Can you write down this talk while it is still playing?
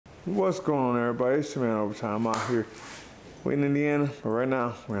What's going on, everybody? It's your man Overtime out here. We're in Indiana, but right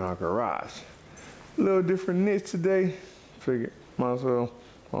now we're in our garage. A little different niche today. Figured, might as well,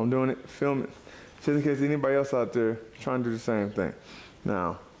 while I'm doing it, film it. Just in case anybody else out there trying to do the same thing.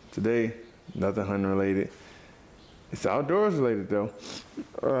 Now, today, nothing hunting related. It's outdoors related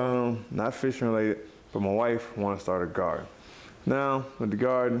though. Not fishing related, but my wife wants to start a garden. Now, with the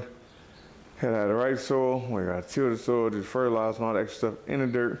garden, had the right soil, we got to till the soil, just fertilize and all that extra stuff in the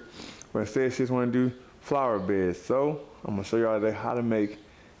dirt. But instead, she just want to do flower beds. So I'm gonna show y'all today how to make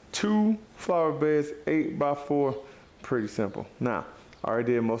 2 flower beds, 8x4, pretty simple. Now, I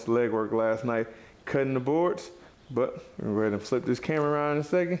already did most of the leg work last night, cutting the boards, but we're gonna go ahead and flip this camera around in a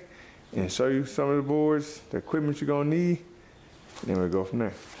second and show you some of the boards, the equipment you're gonna need, and then we'll go from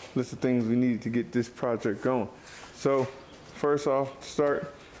there. List of things we need to get this project going. So, first off, to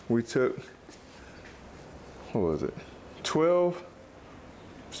start, we took, what was it? 12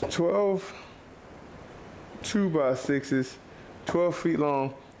 2x6s, 12 feet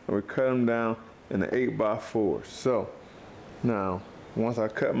long, and we cut them down into 8x4s. So now, once I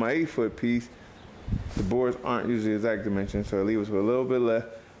cut my 8-foot piece, the boards aren't usually exact dimensions, so it leaves us with a little bit left.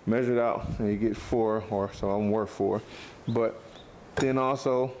 Measure it out, and you get 4, or so I'm worth 4. But then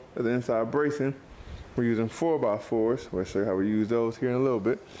also, the inside bracing, we're using 4x4s. We'll show you how we use those here in a little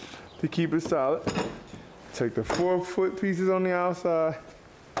bit to keep it solid. Take the 4-foot pieces on the outside,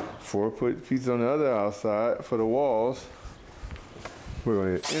 4-foot pieces on the other outside for the walls. We're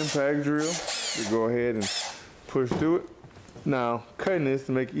going to impact drill to go ahead and push through it. Now, cutting this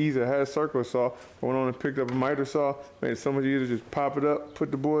to make it easier, I had a circle saw. I went on and picked up a miter saw, made it so much easier to just pop it up,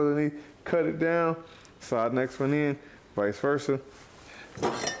 put the board underneath, cut it down, slide the next one in, vice versa.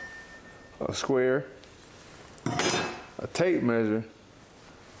 A square, a tape measure.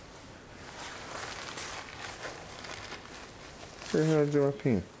 Here's how I do my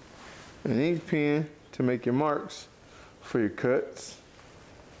pen. An ink pen to make your marks for your cuts.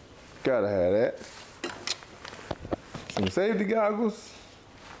 Gotta have that. Some safety goggles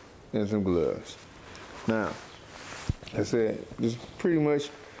and some gloves. Now, I said, just pretty much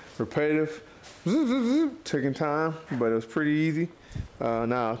repetitive, taking time, but it was pretty easy.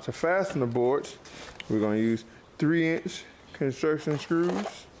 Now, to fasten the boards, we're gonna use 3-inch construction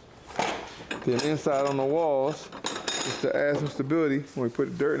screws. Then inside on the walls, just to add some stability when we put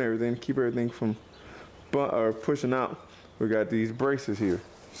the dirt and everything, keep everything from pushing out, we got these braces here.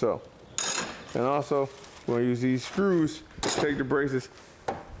 So, and also, we're gonna use these screws to take the braces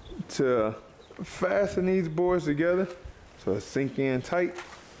to fasten these boards together so it sink in tight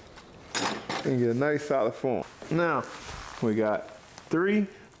and get a nice solid form. Now, we got 3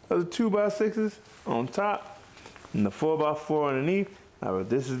 of the 2x6s on top and the 4x4 underneath. Now,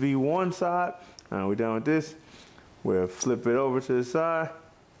 this is the one side. Now we're done with this. We'll flip it over to the side,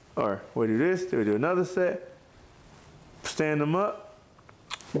 or we'll do this, then we'll do another set, stand them up,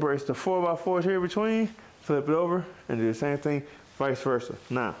 brace the 4x4s here between, flip it over, and do the same thing, vice versa.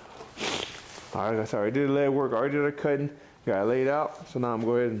 Now, all right, I already did the leg work, already did the cutting, got it laid out, so now I'm going to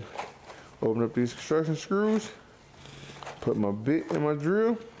go ahead and open up these construction screws, put my bit in my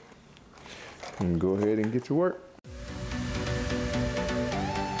drill, and go ahead and get to work.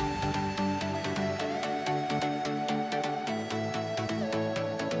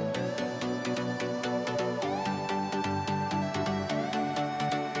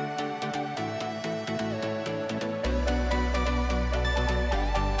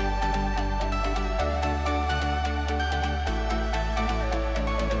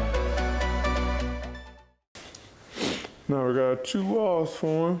 Now we got 2 walls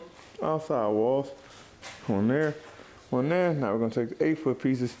formed, outside walls, one there, one there. Now we're gonna take the 8-foot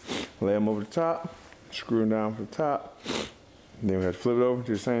pieces, lay them over the top, screw them down from the top, then we have to flip it over,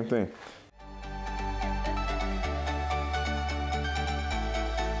 do the same thing.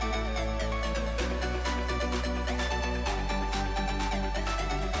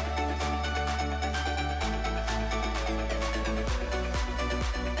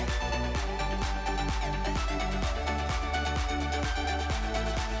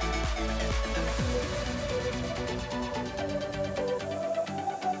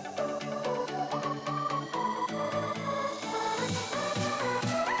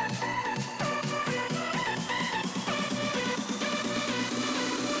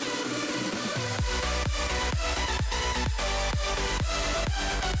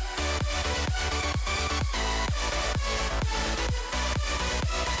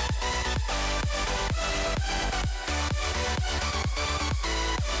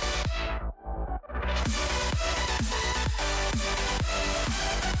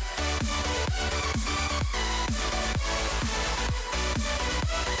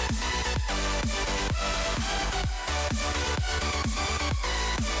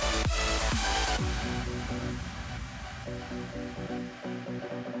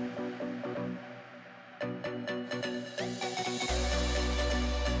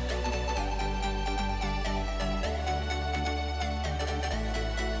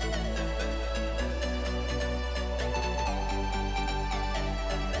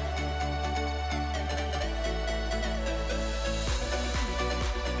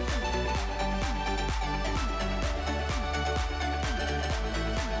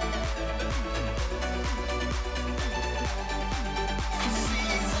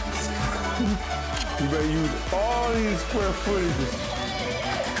 You better use all these square footages.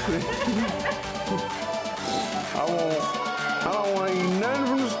 I don't want to eat nothing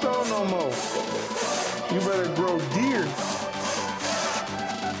from the store no more. You better grow deer.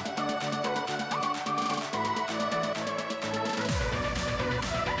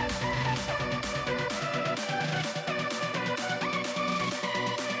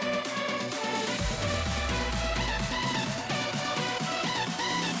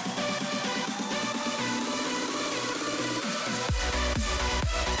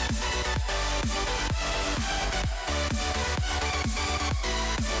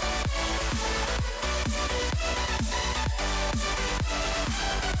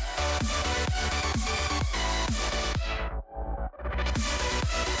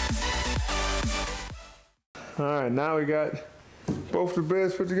 All right, now we got both the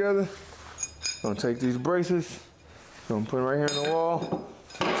beds put together. Gonna take these braces, gonna put them right here on the wall,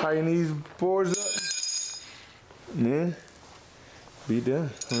 tighten these boards up, and then be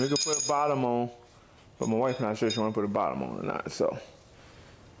done. And we can put a bottom on, but my wife's not sure she wanna put a bottom on or not, so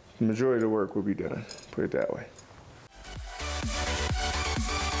the majority of the work will be done, put it that way.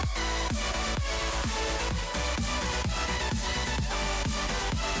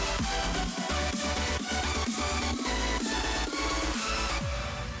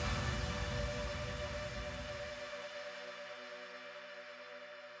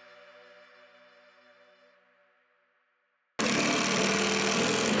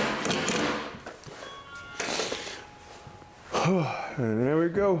 And there we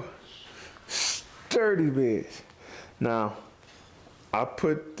go, sturdy beds. Now, I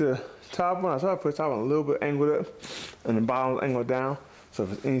put the top one, I put the top one a little bit angled up and the bottom angled down. So if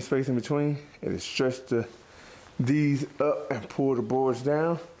there's any space in between, it'll stretch these up and pull the boards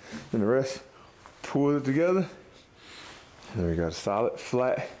down, and the rest pull it together. There we got a solid,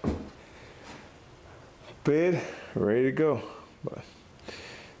 flat bed, ready to go. But,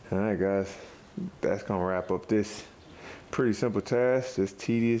 all right guys, that's gonna wrap up this pretty simple task, just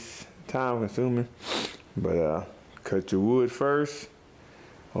tedious, time consuming. But cut your wood first,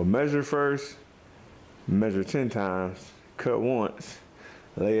 or measure first, measure 10 times, cut once,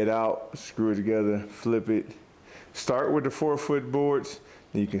 lay it out, screw it together, flip it. Start with the 4-foot boards,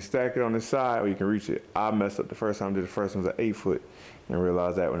 then you can stack it on the side or you can reach it. I messed up the first time I did the first one was an 8-foot and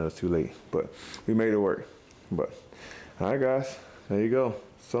realized that when it was too late. But we made it work. But all right guys, there you go.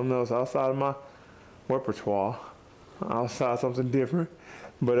 Something else outside of my repertoire. Outside something different,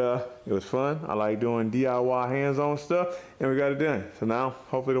 but it was fun. I like doing DIY hands-on stuff, and we got it done. So now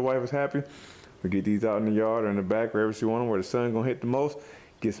hopefully the wife is happy. We get these out in the yard or in the back, wherever she want them, where the sun gonna hit the most.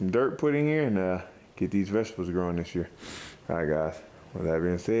 Get some dirt put in here and get these vegetables growing this year. All right guys, with that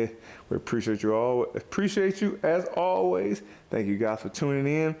being said, we appreciate you as always. Thank you guys for tuning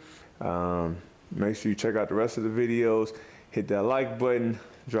in. Make sure you check out the rest of the videos, hit that like button,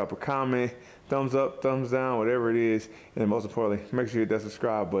 drop a comment, thumbs up, thumbs down, whatever it is. And then most importantly, make sure you hit that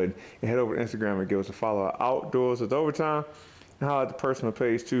subscribe button and head over to Instagram and give us a follow at Outdoors with Overtime. And holler at the personal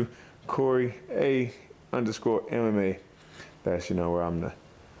page too, Corey A_MMA. That's, you know, where I'm the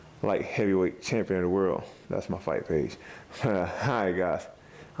light heavyweight champion of the world. That's my fight page. All right, guys.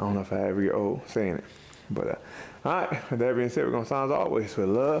 I don't know if I ever get old saying it. But all right, with that being said, we're going to sign as always with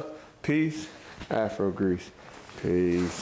love, peace, Afro grease. Peace.